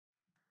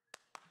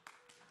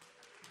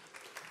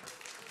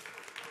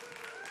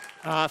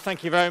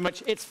Thank you very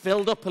much. It's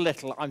filled up a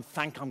little.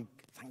 Thank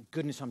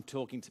goodness I'm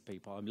talking to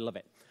people. I love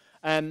it.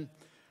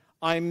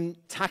 I'm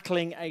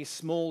tackling a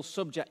small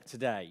subject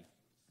today,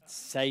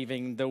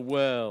 saving the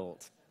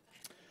world.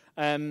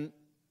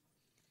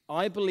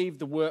 I believe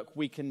the work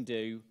we can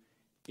do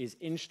is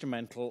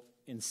instrumental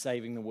in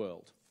saving the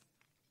world.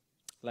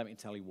 Let me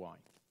tell you why.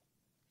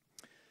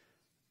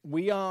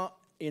 We are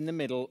in the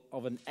middle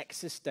of an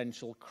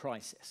existential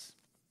crisis.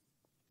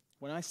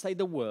 When I say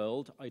the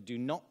world, I do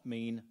not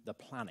mean the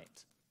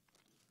planet.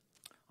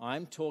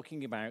 I'm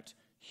talking about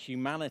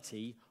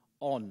humanity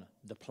on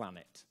the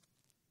planet.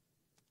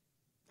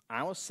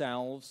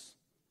 Ourselves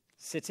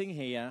sitting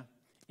here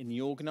in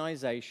the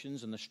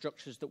organizations and the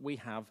structures that we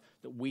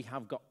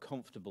have got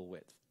comfortable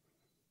with.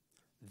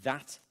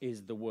 That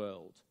is the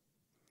world.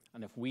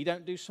 And if we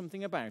don't do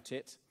something about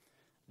it,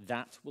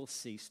 that will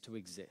cease to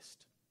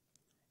exist,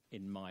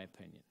 in my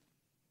opinion.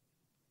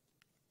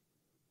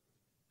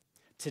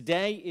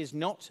 Today is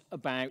not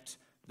about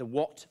the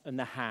what and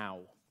the how.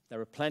 There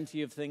are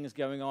plenty of things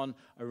going on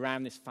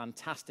around this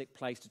fantastic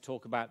place to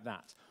talk about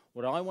that.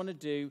 What I want to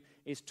do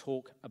is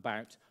talk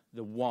about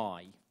the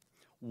why.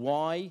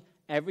 Why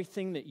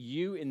everything that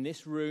you in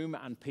this room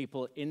and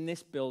people in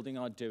this building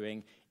are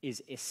doing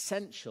is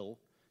essential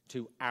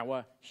to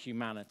our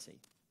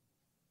humanity.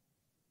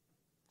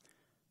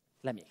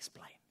 Let me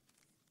explain.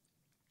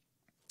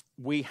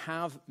 We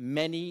have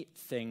many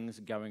things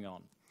going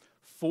on.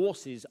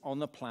 Forces on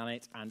the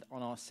planet and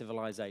on our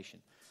civilization.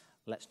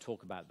 Let's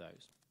talk about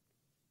those.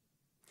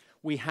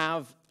 We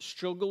have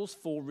struggles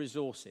for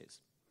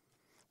resources.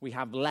 We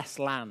have less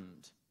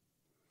land.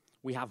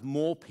 We have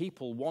more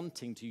people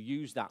wanting to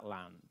use that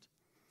land.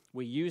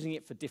 We're using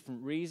it for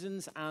different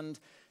reasons and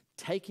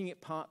taking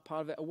it part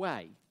of it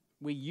away.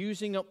 We're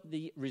using up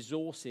the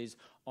resources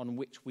on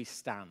which we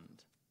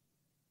stand.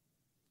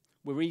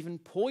 We're even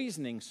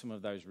poisoning some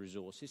of those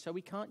resources so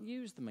we can't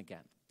use them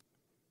again.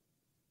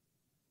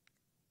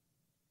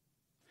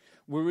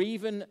 We're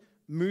even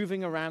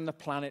moving around the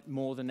planet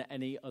more than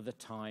any other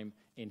time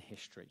in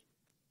history.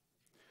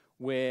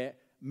 We're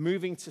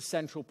moving to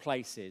central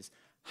places.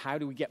 How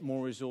do we get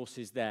more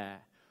resources there?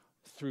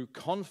 Through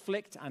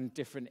conflict and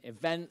different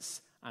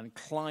events and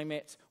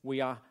climate, we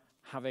are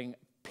having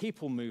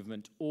people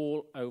movement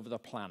all over the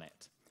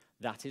planet.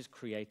 That is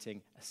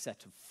creating a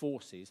set of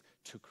forces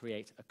to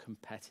create a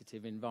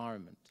competitive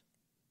environment.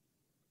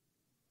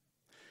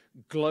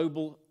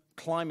 Global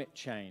climate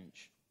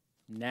change,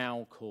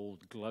 now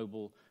called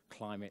global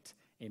climate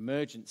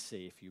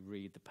emergency, if you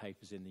read the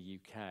papers in the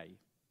UK,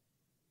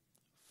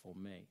 for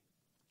me.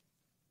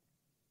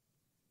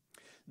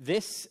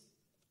 This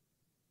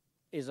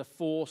is a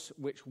force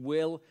which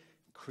will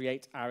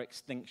create our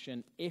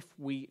extinction if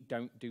we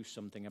don't do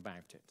something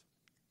about it.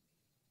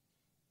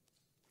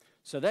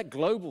 So they're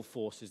global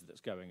forces that's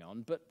going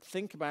on, but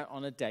think about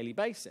on a daily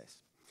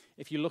basis.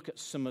 If you look at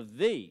some of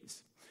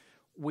these,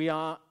 we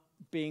are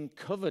being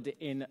covered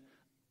in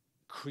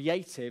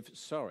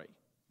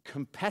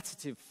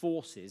competitive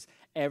forces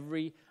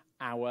every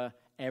hour,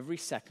 every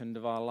second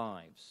of our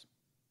lives.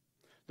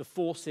 The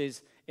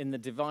forces in the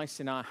device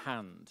in our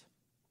hand.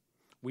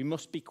 We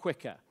must be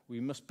quicker. We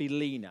must be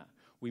leaner.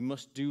 We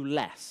must do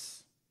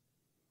less.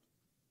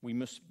 We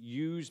must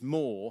use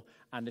more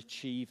and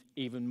achieve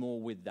even more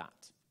with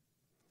that.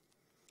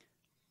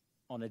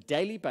 On a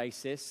daily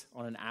basis,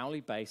 on an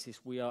hourly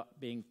basis, we are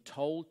being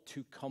told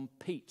to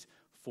compete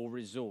for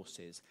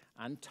resources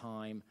and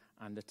time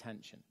and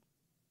attention.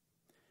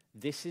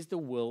 This is the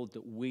world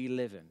that we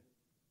live in,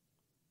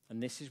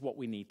 and this is what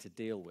we need to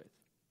deal with.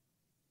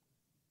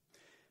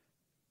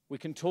 We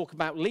can talk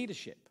about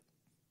leadership.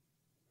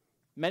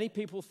 Many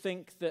people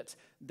think that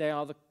they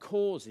are the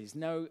causes.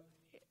 No,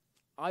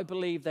 I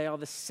believe they are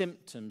the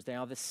symptoms. They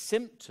are the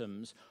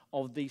symptoms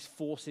of these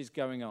forces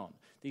going on.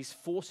 These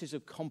forces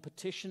of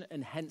competition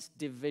and hence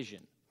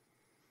division.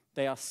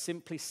 They are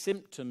simply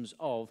symptoms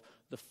of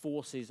the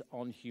forces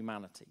on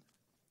humanity.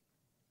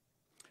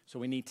 So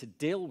we need to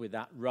deal with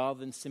that rather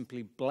than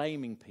simply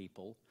blaming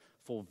people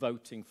for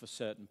voting for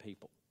certain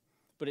people.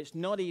 But it's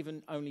not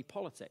even only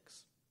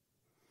politics.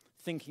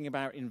 Thinking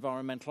about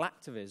environmental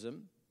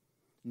activism,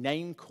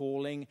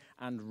 name-calling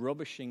and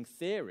rubbishing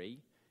theory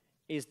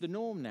is the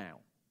norm now.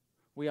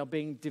 We are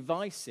being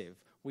divisive.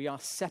 We are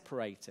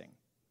separating.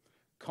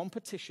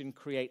 Competition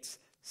creates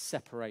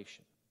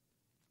separation.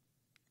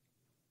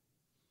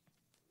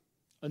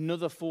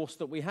 Another force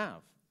that we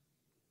have.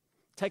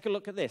 Take a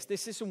look at this.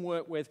 This is some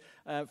work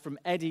from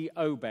Eddie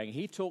Obeng.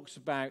 He talks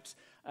about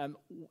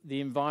the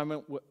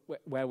environment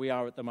where we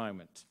are at the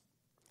moment.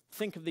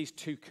 Think of these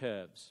two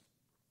curves.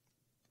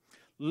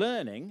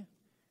 Learning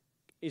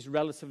is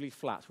relatively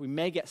flat. We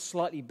may get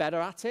slightly better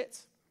at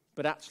it,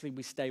 but actually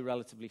we stay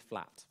relatively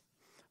flat.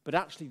 But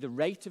actually the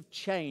rate of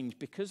change,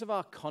 because of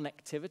our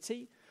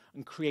connectivity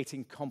and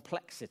creating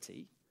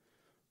complexity,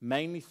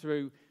 mainly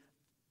through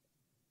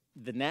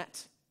the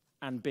net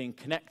and being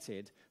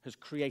connected, has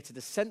created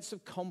a sense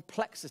of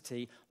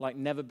complexity like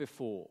never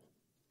before.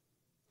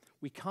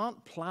 We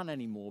can't plan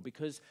anymore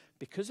because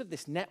of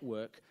this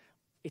network,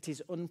 it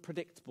is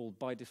unpredictable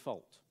by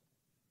default.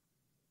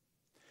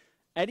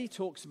 Eddie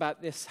talks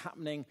about this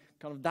happening,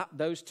 kind of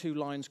those two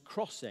lines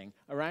crossing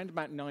around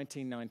about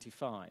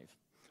 1995.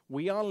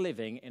 We are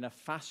living in a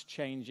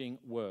fast-changing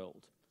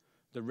world.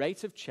 The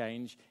rate of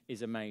change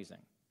is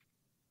amazing.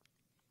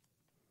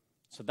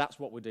 So that's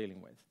what we're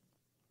dealing with.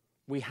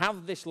 We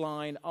have this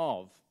line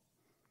of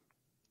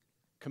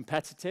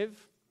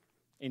competitive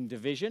in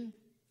division,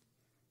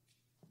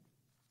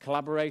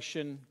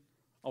 collaboration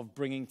of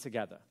bringing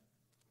together.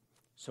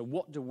 So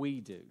what do?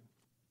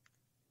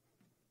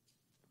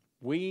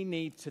 We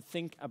need to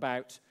think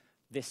about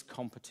this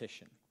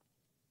competition.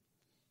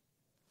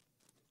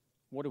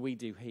 What do we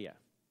do here?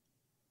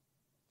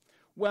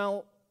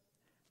 Well,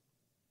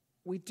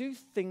 we do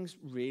things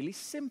really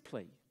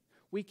simply.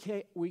 We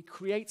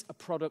create a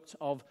product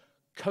of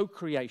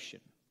co-creation.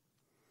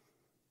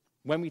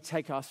 When we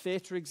take our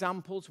theatre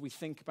examples, we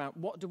think about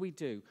what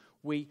do?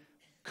 We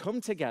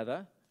come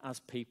together as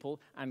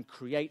people and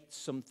create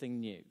something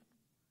new.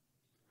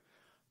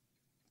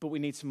 But we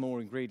need some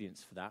more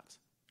ingredients for that.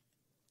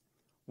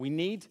 We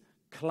need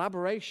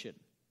collaboration.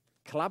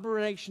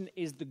 Collaboration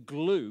is the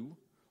glue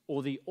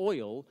or the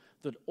oil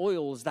that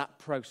oils that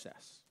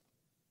process.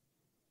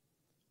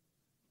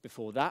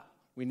 Before that,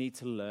 we need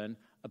to learn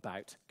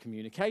about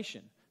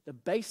communication. The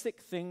basic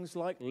things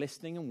like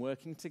listening and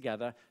working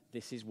together,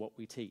 this is what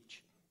we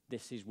teach.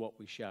 This is what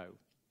we show.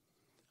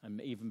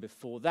 And even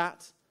before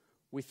that,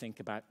 we think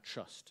about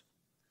trust.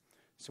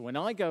 So when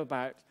I go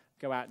out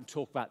and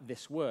talk about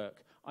this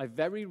work, I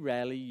very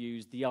rarely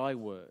use the I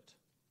word.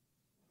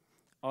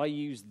 I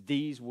use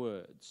these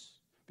words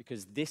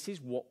because this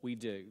is what we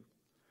do.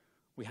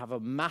 We have a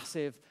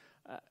massive,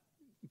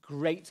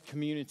 great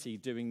community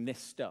doing this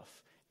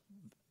stuff.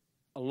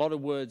 A lot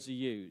of words are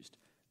used.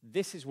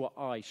 This is what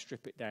I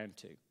strip it down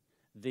to.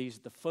 These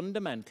are the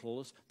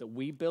fundamentals that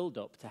we build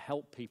up to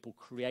help people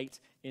create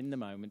in the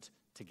moment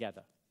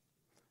together.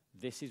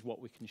 This is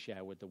what we can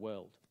share with the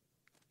world.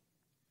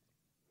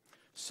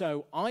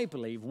 So I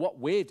believe what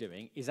we're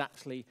doing is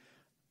actually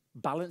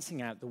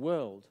balancing out the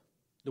world.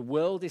 The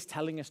world is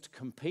telling us to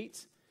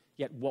compete,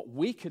 yet what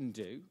we can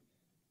do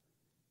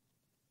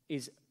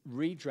is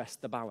redress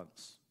the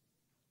balance.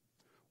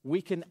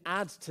 We can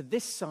add to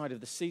this side of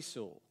the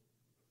seesaw.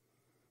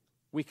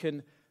 We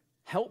can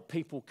help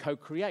people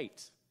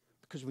co-create,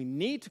 because we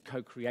need to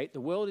co-create.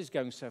 The world is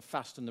going so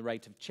fast on the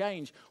rate of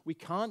change, we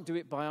can't do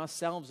it by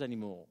ourselves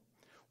anymore.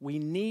 We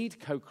need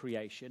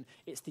co-creation.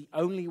 It's the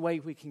only way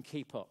we can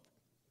keep up.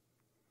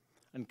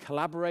 And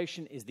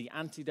collaboration is the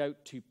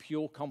antidote to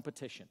pure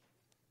competition.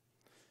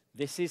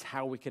 This is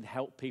how we can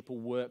help people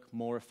work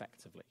more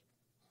effectively.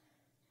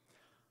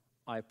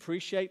 I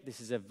appreciate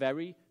this is a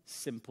very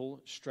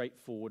simple,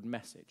 straightforward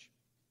message,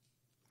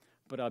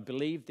 but I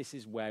believe this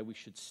is where we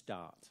should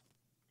start.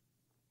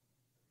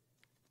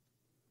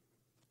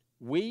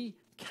 We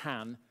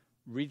can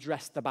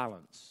redress the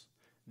balance.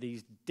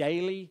 These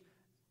daily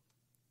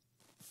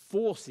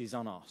forces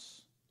on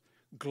us,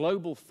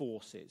 global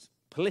forces,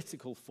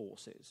 political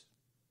forces,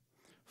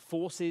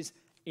 forces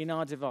in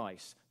our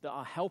device that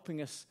are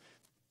helping us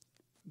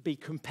be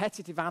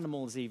competitive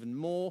animals even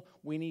more.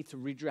 We need to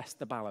redress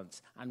the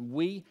balance, and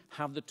we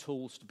have the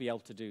tools to be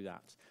able to do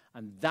that.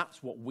 And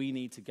that's what we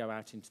need to go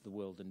out into the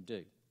world and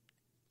do.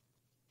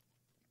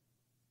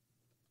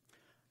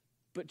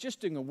 But just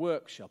doing a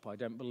workshop, I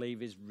don't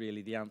believe, is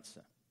really the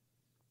answer.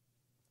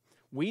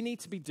 We need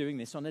to be doing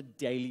this on a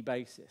daily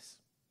basis,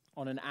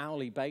 on an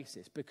hourly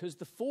basis, because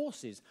the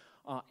forces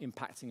are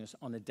impacting us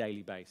on a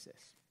daily basis.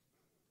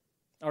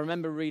 I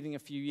remember reading a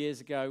few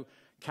years ago,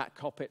 Kat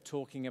Coppett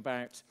talking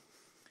about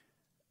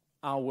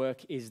our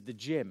work is the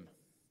gym.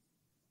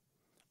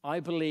 I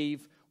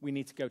believe we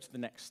need to go to the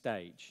next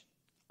stage.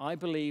 I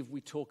believe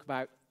we talk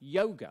about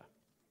yoga,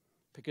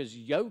 because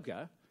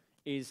yoga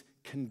is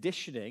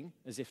conditioning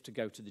as if to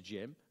go to the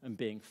gym and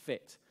being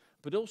fit,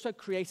 but also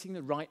creating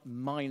the right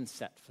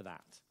mindset for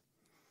that.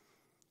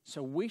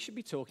 So we should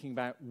be talking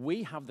about,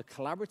 we have the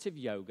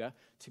collaborative yoga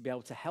to be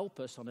able to help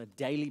us on a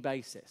daily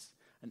basis,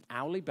 an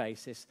hourly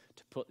basis,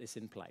 to put this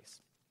in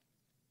place.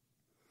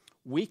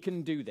 We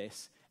can do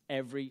this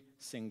every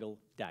single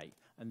day,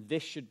 and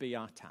this should be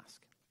our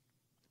task.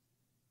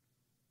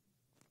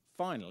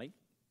 Finally,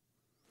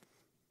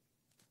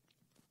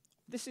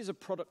 this is a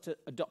product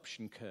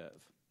adoption curve.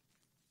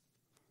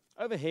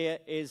 Over here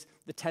is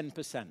the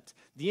 10%,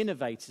 the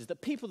innovators, the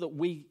people that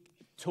we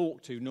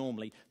talk to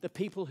normally, the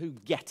people who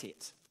get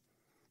it,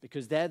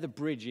 because they're the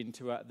bridge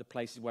into the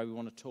places where we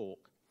want to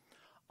talk.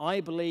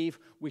 I believe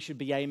we should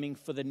be aiming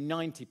for the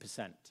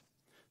 90%,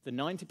 the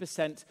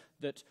 90%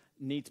 that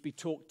need to be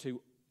talked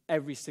to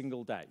every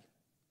single day,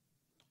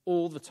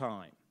 all the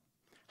time.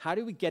 How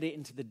do we get it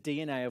into the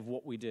DNA of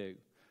what we do,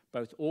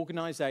 both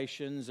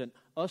organizations and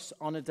us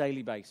on a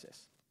daily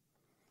basis?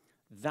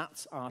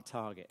 That's our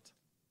target.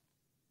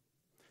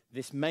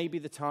 This may be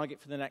the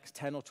target for the next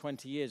 10 or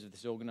 20 years of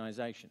this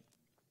organization,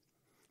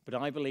 but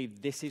I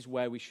believe this is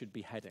where we should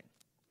be heading,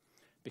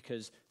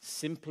 because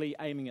simply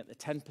aiming at the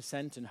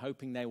 10% and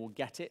hoping they will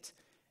get it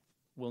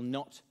will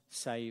not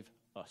save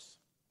us.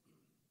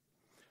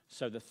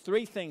 So the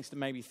three things to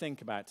maybe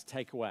think about, to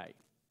take away.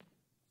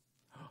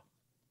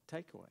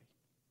 takeaway?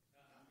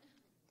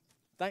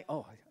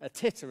 A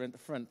titter at the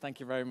front. Thank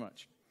you very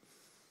much.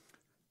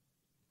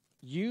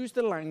 Use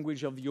the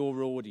language of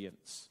your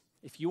audience.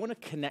 If you want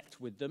to connect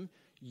with them,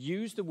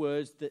 use the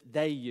words that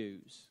they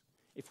use.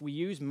 If we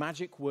use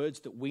magic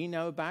words that we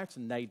know about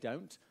and they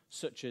don't,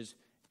 such as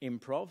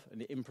improv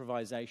and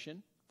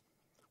improvisation,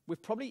 we're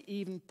probably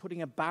even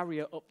putting a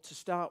barrier up to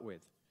start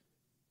with.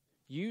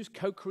 Use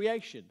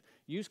co-creation,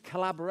 use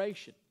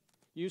collaboration,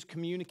 use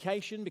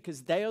communication,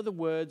 because they are the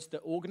words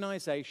that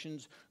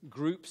organizations,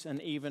 groups,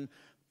 and even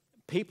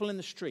people in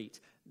the street,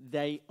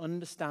 they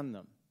understand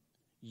them.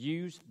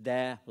 Use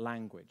their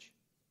language.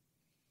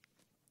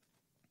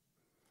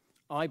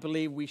 I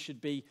believe we should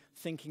be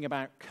thinking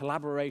about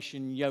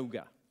collaboration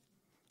yoga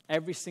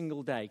every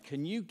single day.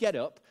 Can you get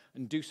up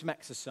and do some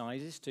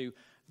exercises to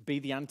be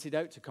the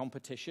antidote to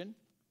competition?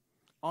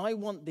 I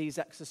want these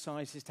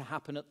exercises to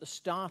happen at the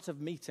start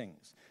of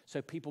meetings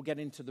so people get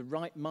into the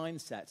right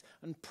mindset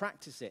and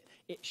practice it.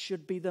 It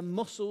should be the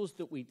muscles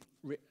that we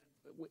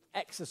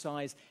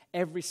exercise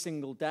every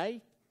single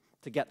day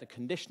to get the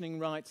conditioning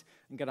right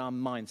and get our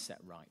mindset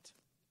right.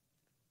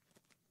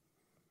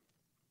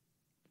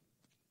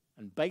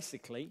 And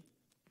basically,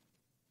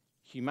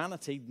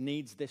 humanity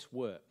needs this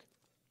work.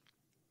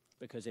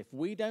 Because if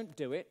we don't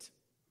do it,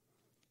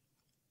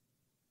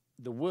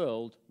 the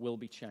world will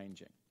be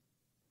changing.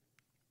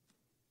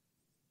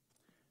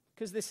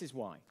 Because this is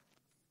why.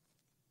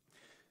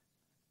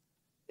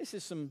 This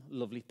is some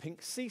lovely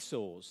pink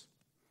seesaws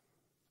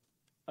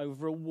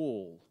over a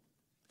wall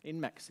in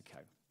Mexico.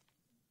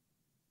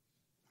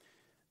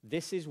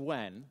 This is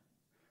when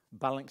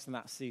balancing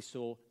that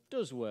seesaw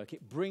does work.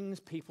 It brings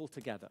people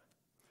together.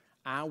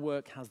 Our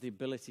work has the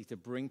ability to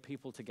bring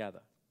people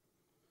together.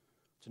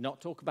 To not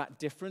talk about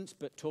difference,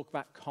 but talk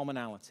about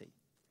commonality.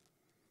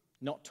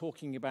 Not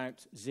talking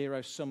about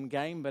zero-sum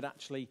game, but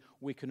actually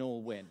we can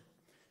all win.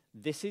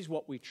 This is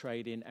what we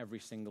trade in every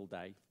single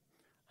day,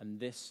 and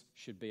this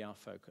should be our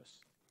focus.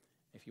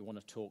 If you want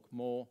to talk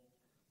more,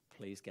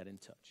 please get in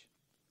touch.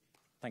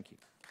 Thank you.